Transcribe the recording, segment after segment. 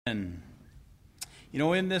You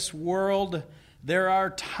know, in this world, there are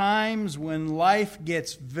times when life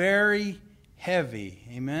gets very heavy.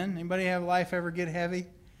 Amen? Anybody have life ever get heavy?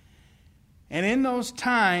 And in those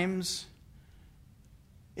times,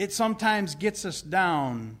 it sometimes gets us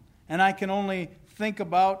down. And I can only think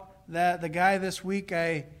about the guy this week.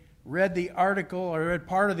 I read the article, or read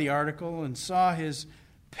part of the article, and saw his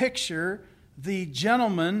picture. The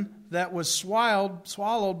gentleman that was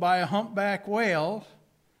swallowed by a humpback whale.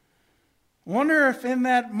 Wonder if in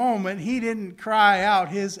that moment he didn't cry out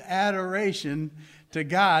his adoration to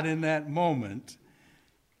God in that moment.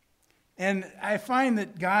 And I find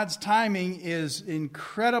that God's timing is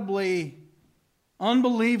incredibly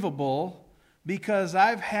unbelievable, because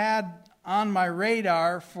I've had on my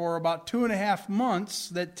radar for about 2.5 months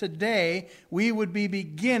that today we would be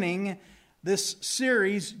beginning this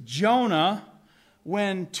series, Jonah,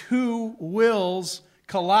 when two wills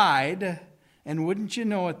collide. And wouldn't you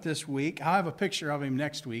know it, this week, I'll have a picture of him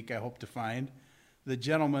next week, I hope to find, the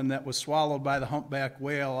gentleman that was swallowed by the humpback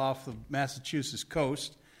whale off the Massachusetts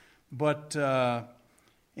coast. But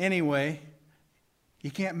anyway,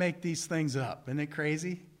 you can't make these things up. Isn't it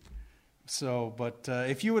crazy? So, but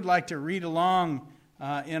if you would like to read along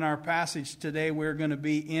in our passage today, we're going to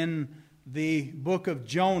be in the book of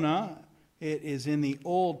Jonah. It is in the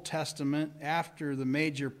Old Testament after the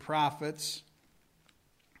major prophets.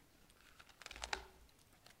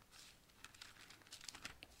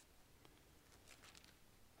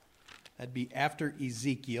 That'd be after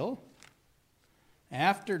Ezekiel,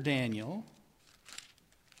 after Daniel,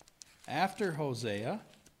 after Hosea,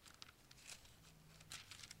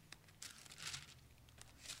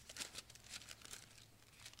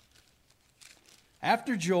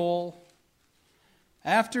 after Joel,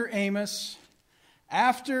 after Amos,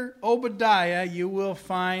 after Obadiah, you will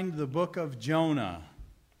find the book of Jonah.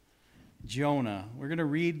 Jonah. We're going to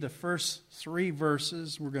read the first 3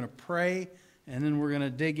 verses. We're going to pray, and then we're going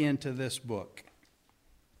to dig into this book.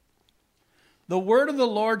 The word of the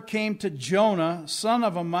Lord came to Jonah, son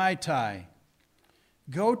of Amittai.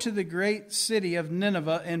 Go to the great city of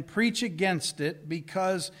Nineveh and preach against it,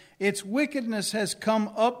 because its wickedness has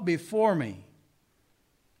come up before me.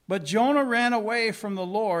 But Jonah ran away from the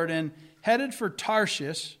Lord and headed for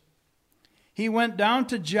Tarshish. He went down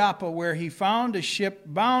to Joppa, where he found a ship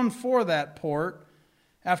bound for that port.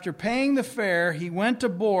 After paying the fare, he went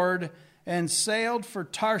aboard and sailed for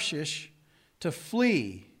Tarshish to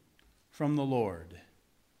flee from the Lord.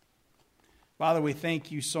 Father, we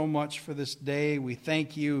thank you so much for this day. We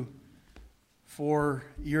thank you for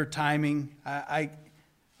your timing. I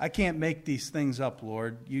can't make these things up,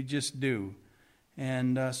 Lord. You just do.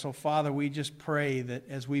 And so, Father, we just pray that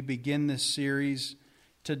as we begin this series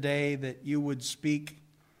today, that you would speak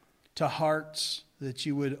to hearts, that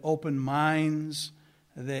you would open minds,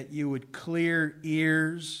 that you would clear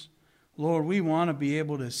ears. Lord, we want to be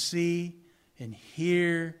able to see and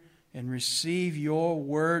hear and receive your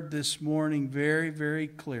word this morning very, very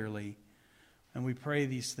clearly. And we pray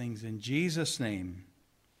these things in Jesus' name.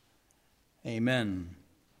 Amen.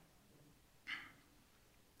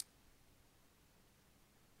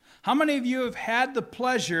 How many of you have had the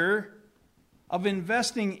pleasure of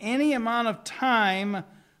investing any amount of time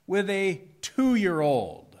with a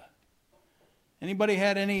 2-year-old? Anybody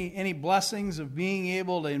had any blessings of being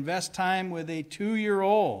able to invest time with a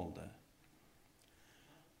 2-year-old?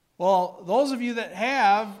 Well, those of you that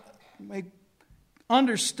have may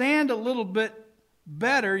understand a little bit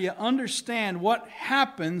better. You understand what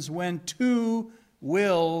happens when 2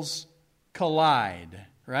 wills collide,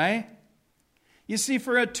 right? You see,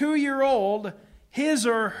 for a 2-year-old, his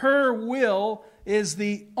or her will is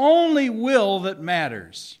the only will that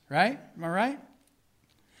matters, right? Am I right?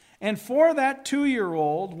 And for that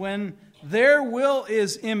 2-year-old, when their will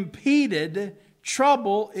is impeded,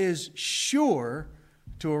 trouble is sure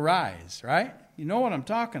to arise, right? You know what I'm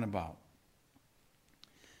talking about.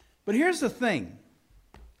 But here's the thing.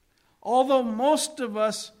 Although most of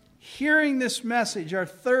us hearing this message are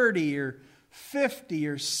 30 or 50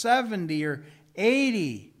 or 70 or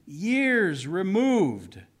 80 years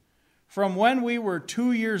removed from when we were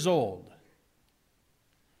 2 years old,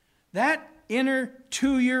 that inner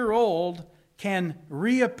 2-year-old can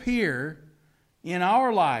reappear in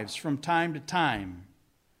our lives from time to time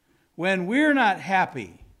when we're not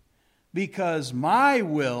happy because my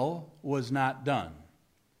will was not done.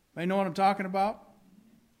 You know what I'm talking about?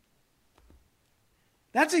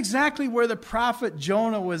 That's exactly where the prophet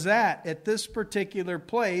Jonah was at this particular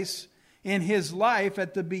place in his life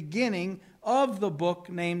at the beginning of the book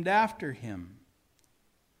named after him.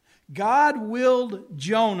 God willed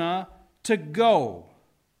Jonah to go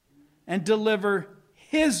and deliver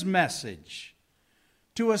his message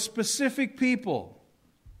to a specific people.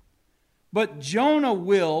 But Jonah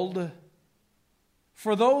willed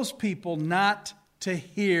for those people not to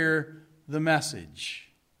hear the message.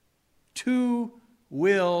 Two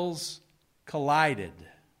wills collided.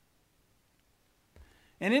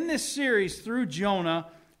 And in this series, through Jonah,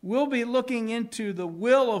 we'll be looking into the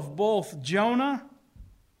will of both Jonah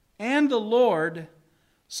and the Lord,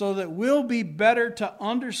 so that we'll be better to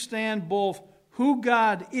understand both who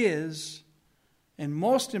God is and,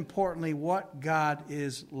 most importantly, what God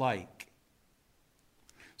is like.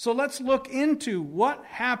 So let's look into what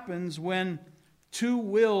happens when two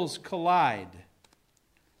wills collide.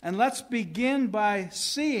 And let's begin by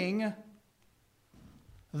seeing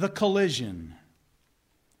the collision.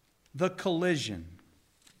 The collision.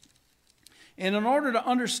 And in order to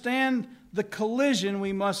understand the collision,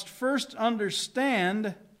 we must first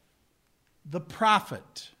understand the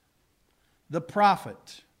prophet. The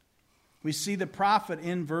prophet. We see the prophet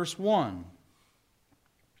in verse 1.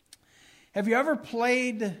 Have you ever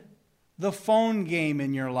played the phone game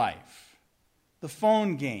in your life? The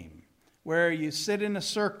phone game, where you sit in a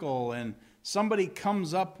circle and somebody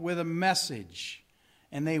comes up with a message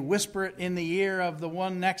and they whisper it in the ear of the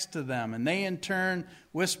one next to them, and they in turn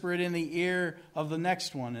whisper it in the ear of the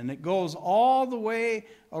next one, and it goes all the way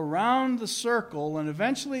around the circle, and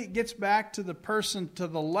eventually it gets back to the person to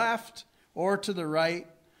the left or to the right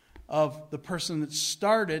of the person that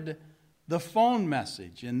started the phone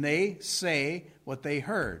message, and they say what they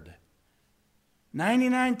heard.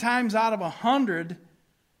 99 times out of 100,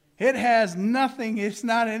 it has nothing, it's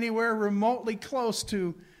not anywhere remotely close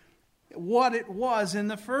to what it was in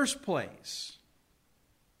the first place.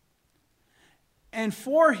 And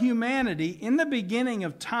for humanity, in the beginning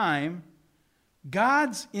of time,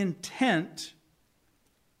 God's intent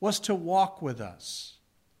was to walk with us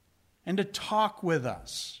and to talk with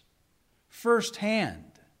us firsthand.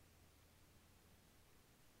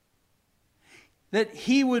 That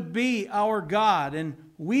He would be our God and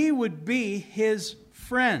we would be His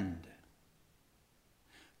friend.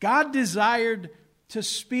 God desired to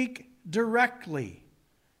speak directly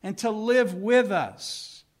and to live with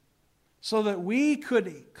us so that we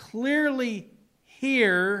could clearly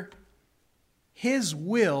hear His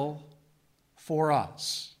will for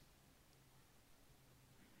us.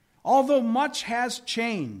 Although much has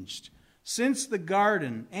changed since the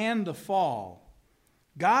garden and the fall,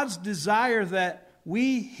 God's desire that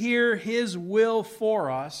we hear His will for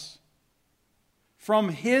us from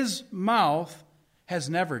His mouth has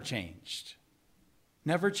never changed.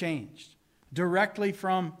 Never changed. Directly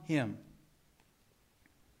from Him.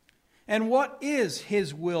 And what is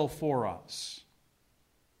His will for us?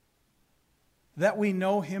 That we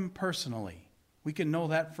know Him personally. We can know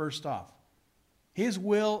that first off. His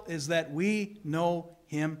will is that we know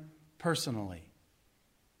Him personally.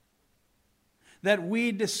 That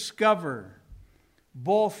we discover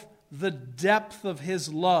both the depth of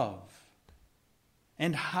His love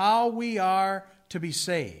and how we are to be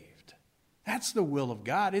saved. That's the will of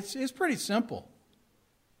God. It's pretty simple.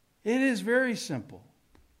 It is very simple.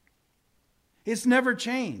 It's never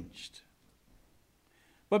changed.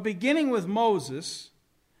 But beginning with Moses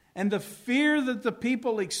and the fear that the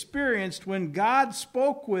people experienced when God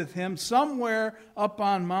spoke with him somewhere up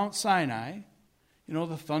on Mount Sinai, you know,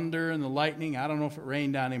 the thunder and the lightning, I don't know if it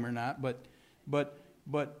rained on him or not, but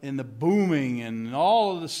in the booming and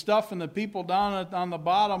all of the stuff, and the people down on the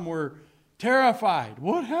bottom were terrified.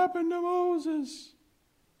 What happened to Moses?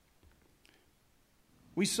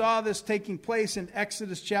 We saw this taking place in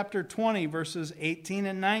Exodus chapter 20, verses 18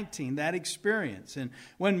 and 19, that experience. And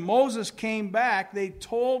when Moses came back, they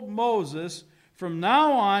told Moses, from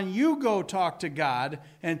now on, you go talk to God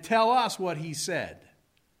and tell us what He said.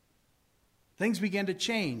 Things began to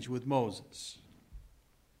change with Moses.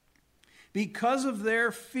 Because of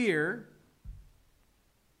their fear,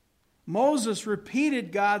 Moses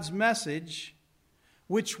repeated God's message,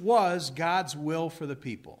 which was God's will for the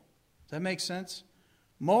people. Does that make sense?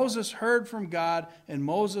 Moses heard from God, and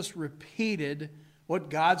Moses repeated what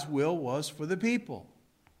God's will was for the people.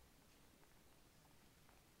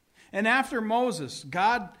 And after Moses,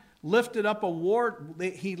 God lifted up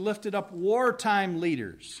He lifted up wartime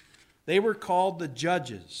leaders. They were called the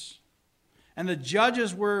judges. And the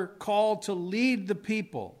judges were called to lead the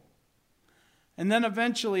people. And then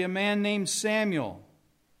eventually a man named Samuel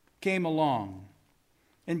came along.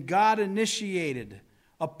 And God initiated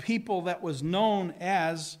a people that was known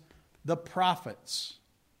as the prophets.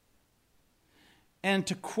 And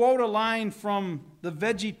to quote a line from the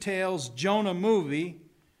VeggieTales Jonah movie,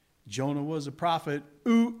 Jonah was a prophet,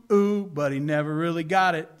 ooh, ooh, but he never really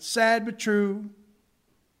got it. Sad but true.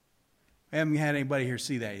 I haven't had anybody here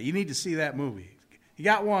see that. You need to see that movie. You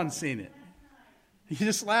got one seen it.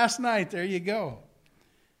 Just last night, there you go.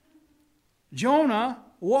 Jonah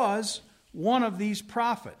was one of these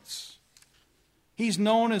prophets. He's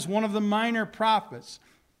known as one of the minor prophets,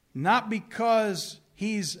 not because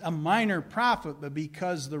he's a minor prophet, but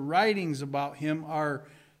because the writings about him are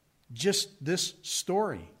just this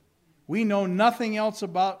story. We know nothing else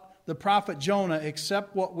about the prophet Jonah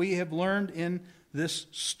except what we have learned in this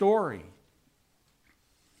story.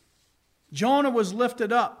 Jonah was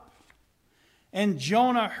lifted up, and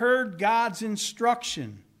Jonah heard God's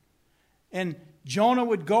instruction. And Jonah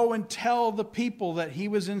would go and tell the people that he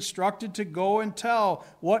was instructed to go and tell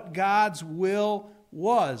what God's will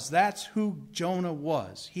was. That's who Jonah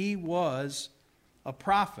was. He was a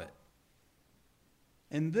prophet.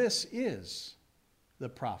 And this is the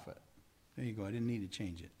prophet. There you go. I didn't need to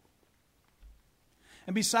change it.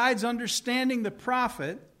 And besides understanding the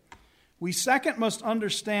prophet, we second must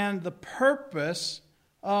understand the purpose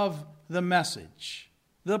of the message.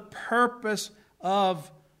 The purpose of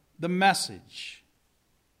the message.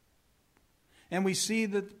 And we see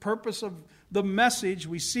the purpose of the message.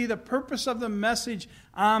 We see the purpose of the message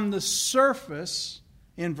on the surface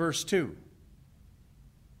in verse 2.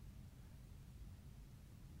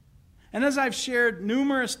 And as I've shared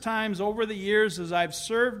numerous times over the years as I've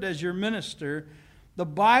served as your minister, the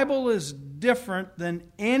Bible is different than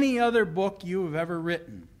any other book you have ever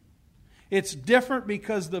written. It's different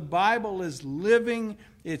because the Bible is living,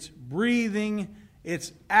 it's breathing,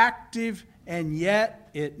 it's active, and yet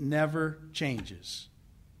it never changes.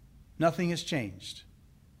 Nothing has changed.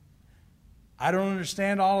 I don't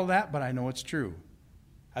understand all of that, but I know it's true.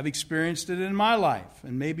 I've experienced it in my life,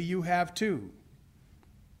 and maybe you have too.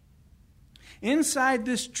 Inside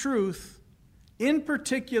this truth, in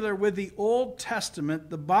particular with the Old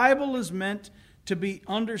Testament, the Bible is meant to be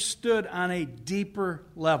understood on a deeper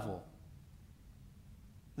level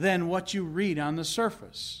than what you read on the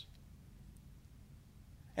surface.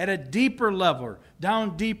 At a deeper level,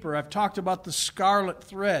 down deeper, I've talked about the scarlet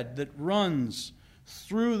thread that runs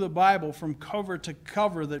through the Bible from cover to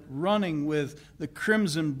cover, that running with the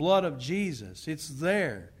crimson blood of Jesus. It's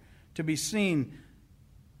there to be seen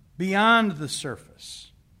beyond the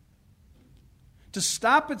surface. To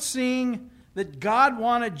stop at seeing that God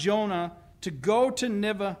wanted Jonah to go to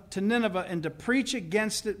Nineveh and to preach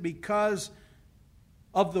against it because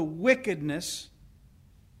of the wickedness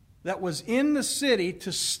that was in the city,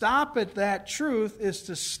 to stop at that truth is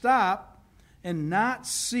to stop and not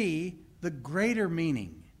see the greater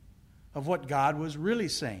meaning of what God was really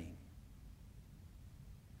saying.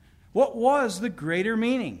 What was the greater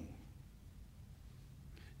meaning?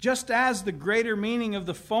 Just as the greater meaning of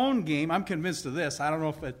the phone game, I'm convinced of this, I don't know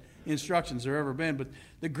if the instructions have ever been, but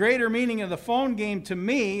the greater meaning of the phone game to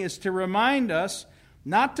me is to remind us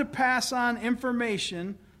not to pass on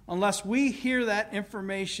information unless we hear that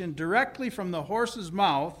information directly from the horse's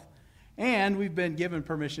mouth and we've been given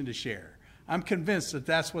permission to share. I'm convinced that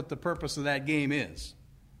that's what the purpose of that game is.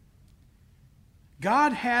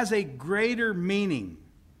 God has a greater meaning,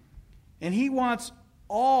 and He wants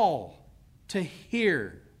all to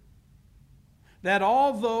hear that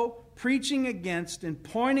although preaching against and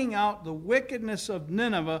pointing out the wickedness of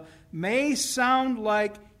Nineveh may sound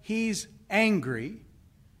like He's angry,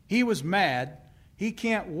 He was mad, He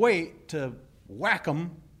can't wait to whack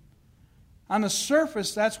them. On the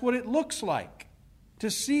surface, that's what it looks like to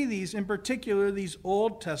see these, in particular, these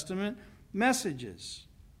Old Testament messages.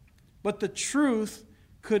 But the truth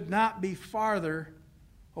could not be farther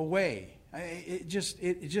away. It just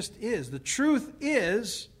is. The truth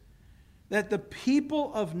is that the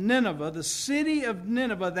people of Nineveh, the city of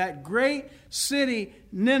Nineveh, that great city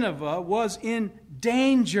Nineveh, was in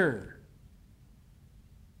danger.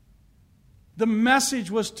 The message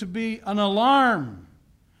was to be an alarm,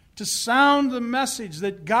 to sound the message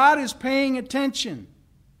that God is paying attention.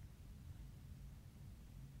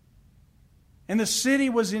 And the city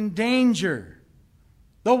was in danger.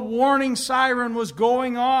 The warning siren was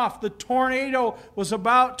going off. The tornado was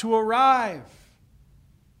about to arrive.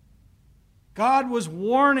 God was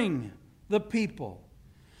warning the people.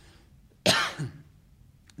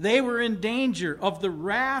 They were in danger of the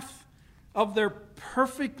wrath of their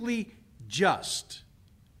perfectly just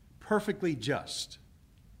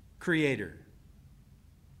Creator.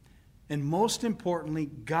 And most importantly,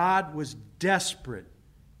 God was desperate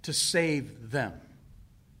to save them.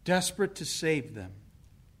 Desperate to save them.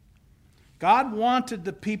 God wanted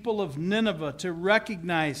the people of Nineveh to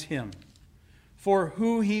recognize Him for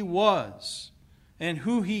who He was and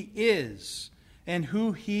who He is and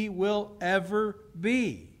who He will ever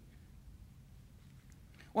be.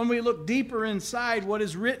 When we look deeper inside what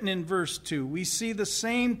is written in verse 2, we see the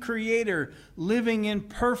same Creator living in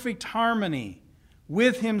perfect harmony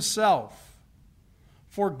with Himself.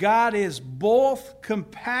 For God is both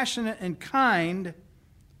compassionate and kind,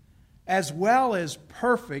 as well as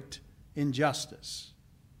perfect in justice.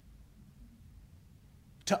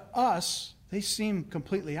 To us, they seem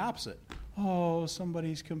completely opposite. Oh,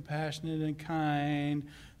 somebody's compassionate and kind.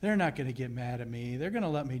 They're not going to get mad at me. They're going to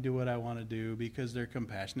let me do what I want to do because they're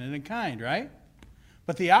compassionate and kind, right?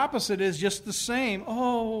 But the opposite is just the same.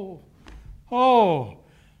 Oh,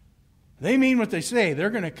 they mean what they say. They're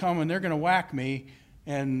going to come and they're going to whack me,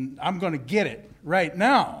 and I'm going to get it right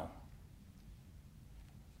now.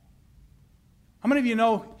 How many of you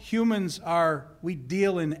know we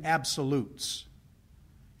deal in absolutes?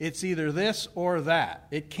 It's either this or that.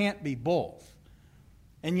 It can't be both.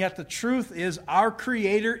 And yet the truth is our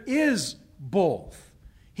Creator is both.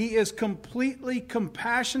 He is completely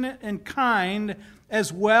compassionate and kind,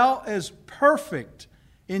 as well as perfect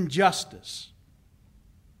in justice.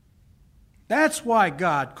 That's why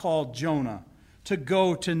God called Jonah to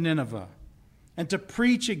go to Nineveh and to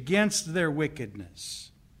preach against their wickedness.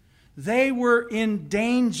 They were in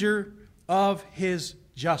danger of His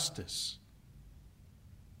justice.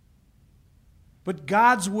 But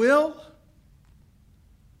God's will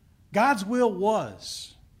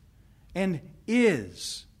was and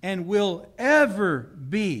is and will ever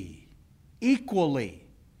be equally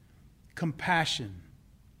compassion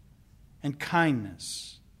and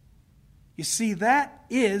kindness. You see, that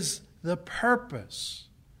is the purpose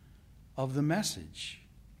of the message.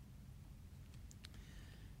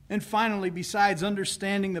 And finally, besides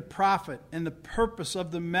understanding the prophet and the purpose of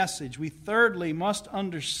the message, we thirdly must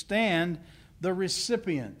understand the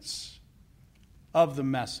recipients of the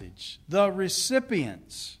message. The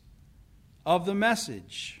recipients of the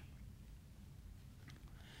message.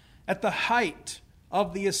 At the height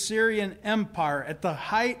of the Assyrian Empire, at the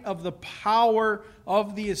height of the power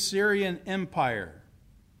of the Assyrian Empire,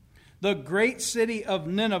 the great city of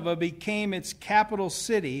Nineveh became its capital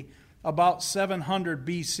city about 700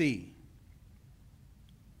 BC.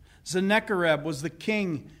 Sennacherib was the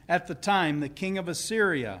king at the time, the king of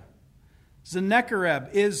Assyria. Sennacherib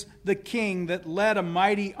is the king that led a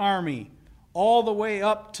mighty army all the way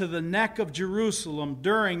up to the neck of Jerusalem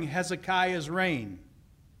during Hezekiah's reign.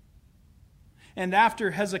 And after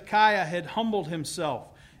Hezekiah had humbled himself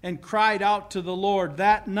and cried out to the Lord,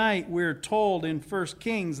 that night, we're told in 1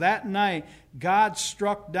 Kings, that night God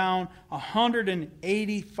struck down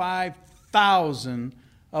 185,000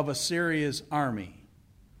 of Assyria's army,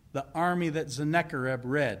 the army that Sennacherib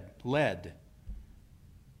led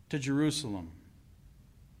to Jerusalem.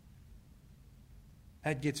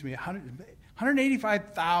 That gets me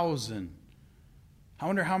 185,000. I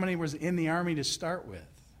wonder how many was in the army to start with.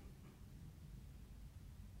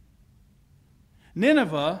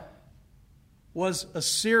 Nineveh was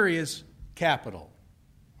Assyria's capital.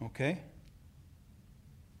 Okay?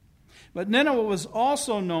 But Nineveh was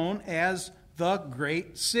also known as the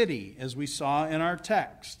great city, as we saw in our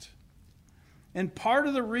text. And part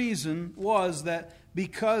of the reason was that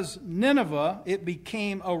because Nineveh, it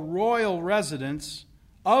became a royal residence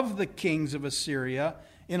of the kings of Assyria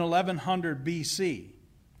in 1100 BC.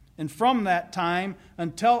 And from that time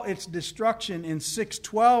until its destruction in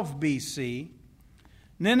 612 BC,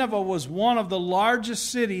 Nineveh was one of the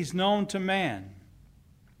largest cities known to man.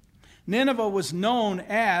 Nineveh was known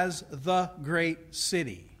as the great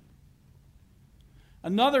city.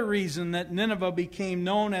 Another reason that Nineveh became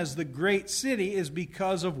known as the great city is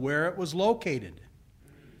because of where it was located.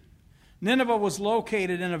 Nineveh was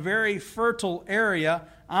located in a very fertile area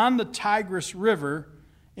on the Tigris River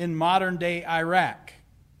in modern-day Iraq.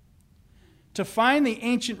 To find the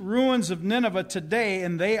ancient ruins of Nineveh today,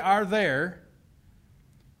 and they are there,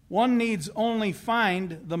 one needs only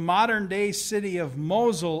find the modern-day city of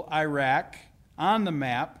Mosul, Iraq, on the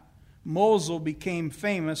map. Mosul became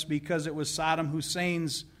famous because it was Saddam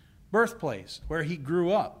Hussein's birthplace, where he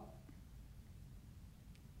grew up.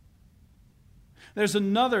 There's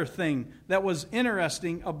another thing that was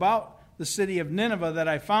interesting about the city of Nineveh that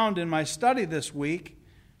I found in my study this week,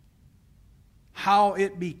 how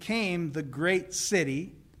it became the great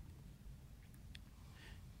city.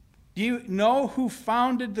 Do you know who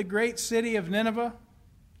founded the great city of Nineveh?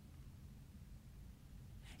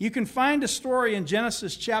 You can find a story in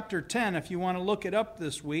Genesis chapter 10 if you want to look it up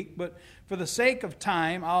this week, but for the sake of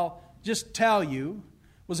time, I'll just tell you,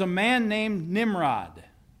 was a man named Nimrod.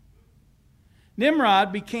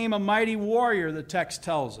 Nimrod became a mighty warrior, the text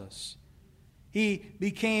tells us. He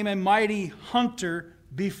became a mighty hunter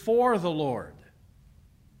before the Lord.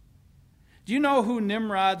 Do you know who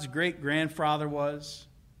Nimrod's great-grandfather was?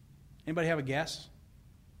 Anybody have a guess?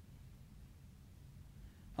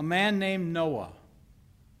 A man named Noah.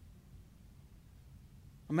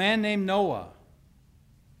 A man named Noah.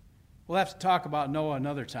 We'll have to talk about Noah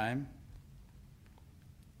another time.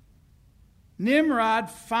 Nimrod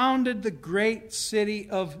founded the great city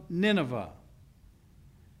of Nineveh.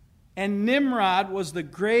 And Nimrod was the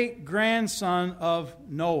great-grandson of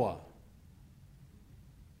Noah.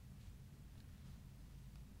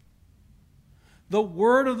 The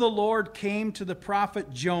word of the Lord came to the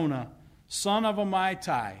prophet Jonah, son of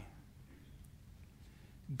Amittai.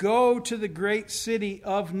 Go to the great city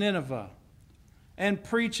of Nineveh and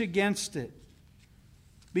preach against it,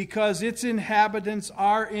 because its inhabitants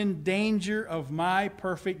are in danger of my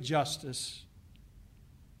perfect justice.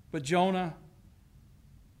 But Jonah,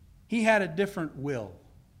 he had a different will.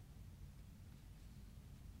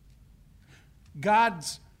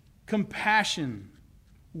 God's compassion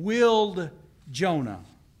willed Jonah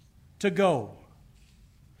to go.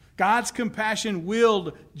 God's compassion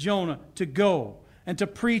willed Jonah to go and to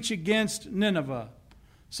preach against Nineveh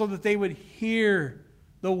so that they would hear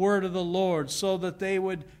the word of the Lord, so that they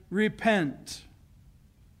would repent.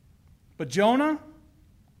 But Jonah,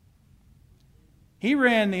 he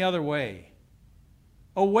ran the other way,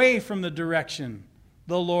 away from the direction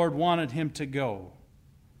the Lord wanted him to go.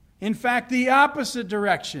 In fact, the opposite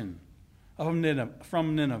direction from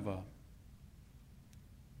Nineveh.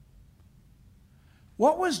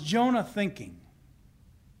 What was Jonah thinking?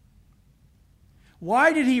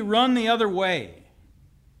 Why did he run the other way?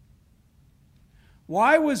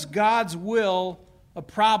 Why was God's will a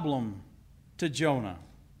problem to Jonah?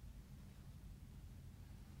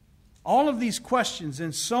 All of these questions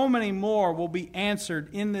and so many more will be answered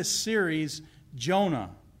in this series,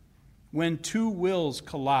 Jonah, when two wills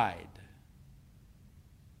collide.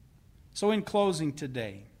 So in closing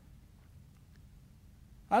today,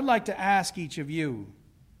 I'd like to ask each of you,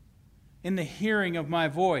 in the hearing of my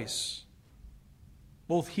voice,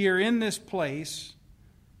 both here in this place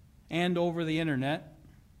and over the internet,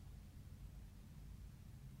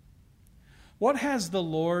 what has the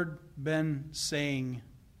Lord been saying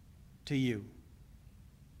to you?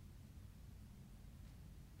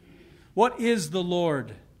 What is the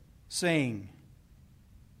Lord saying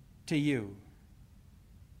to you?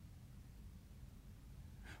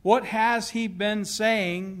 What has He been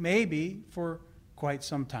saying, maybe, for quite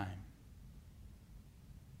some time?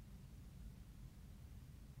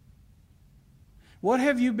 What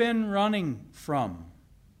have you been running from?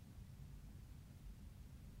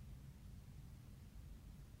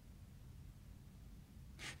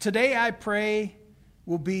 Today, I pray,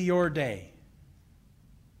 will be your day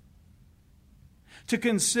to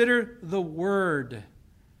consider the word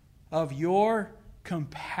of your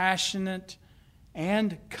compassionate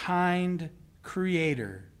and kind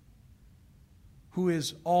Creator, who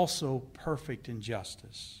is also perfect in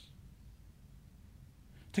justice.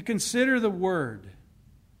 To consider the word.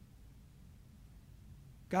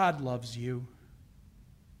 God loves you.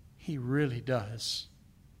 He really does.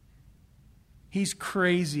 He's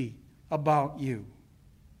crazy about you.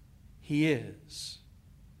 He is.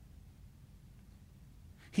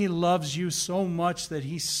 He loves you so much that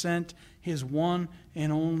He sent His one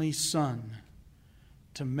and only Son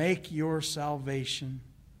to make your salvation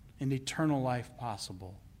and eternal life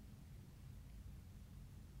possible.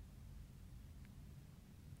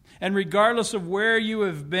 And regardless of where you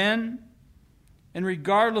have been, and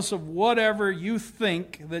regardless of whatever you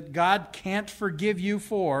think that God can't forgive you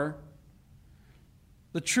for,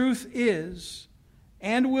 the truth is,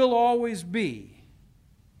 and will always be,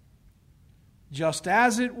 just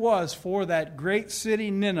as it was for that great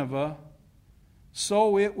city Nineveh,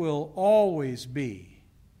 so it will always be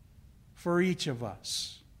for each of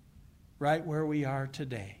us, right where we are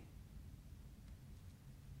today.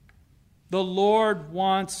 The Lord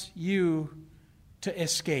wants you to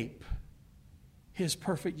escape His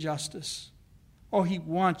perfect justice. Oh, He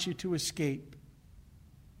wants you to escape.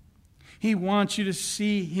 He wants you to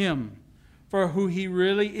see Him for who He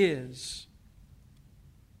really is.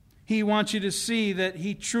 He wants you to see that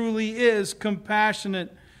He truly is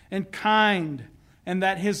compassionate and kind, and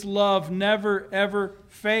that His love never, ever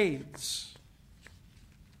fades.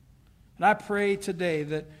 And I pray today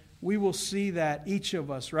that we will see that, each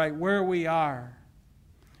of us, right where we are,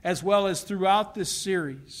 as well as throughout this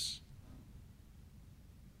series,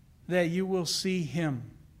 that you will see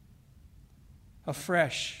Him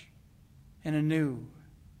afresh and anew,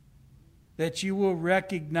 that you will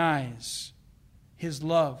recognize His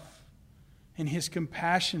love and His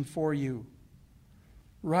compassion for you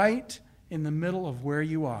right in the middle of where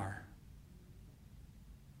you are.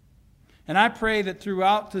 And I pray that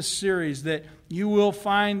throughout this series that you will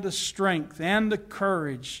find the strength and the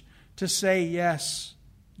courage to say, yes,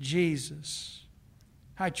 Jesus,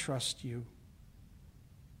 I trust you.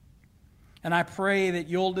 And I pray that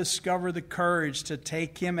you'll discover the courage to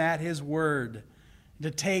take him at his word, to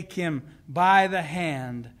take him by the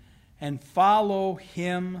hand and follow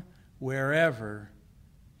him wherever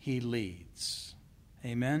he leads.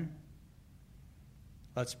 Amen?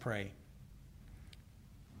 Let's pray.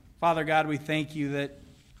 Father God, we thank you that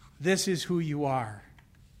this is who you are.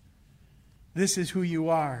 This is who you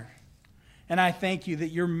are. And I thank you that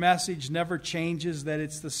your message never changes, that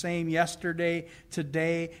it's the same yesterday,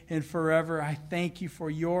 today, and forever. I thank you for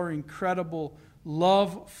your incredible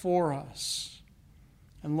love for us.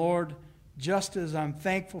 And Lord, just as I'm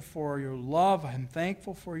thankful for your love, I'm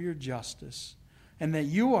thankful for your justice. And that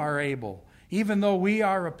you are able, even though we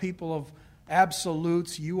are a people of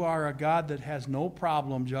absolutes, you are a God that has no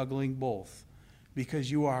problem juggling both,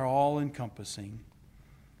 because you are all-encompassing.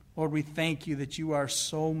 Lord, we thank you that you are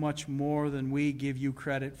so much more than we give you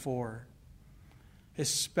credit for,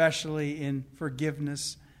 especially in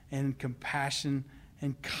forgiveness and compassion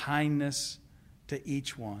and kindness to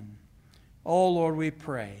each one. Oh, Lord, we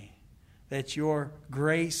pray that your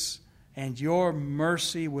grace and your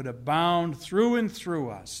mercy would abound through and through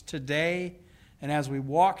us today and as we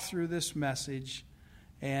walk through this message,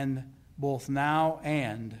 and both now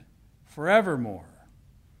and forevermore.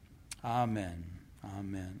 Amen.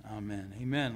 Amen. Amen. Amen.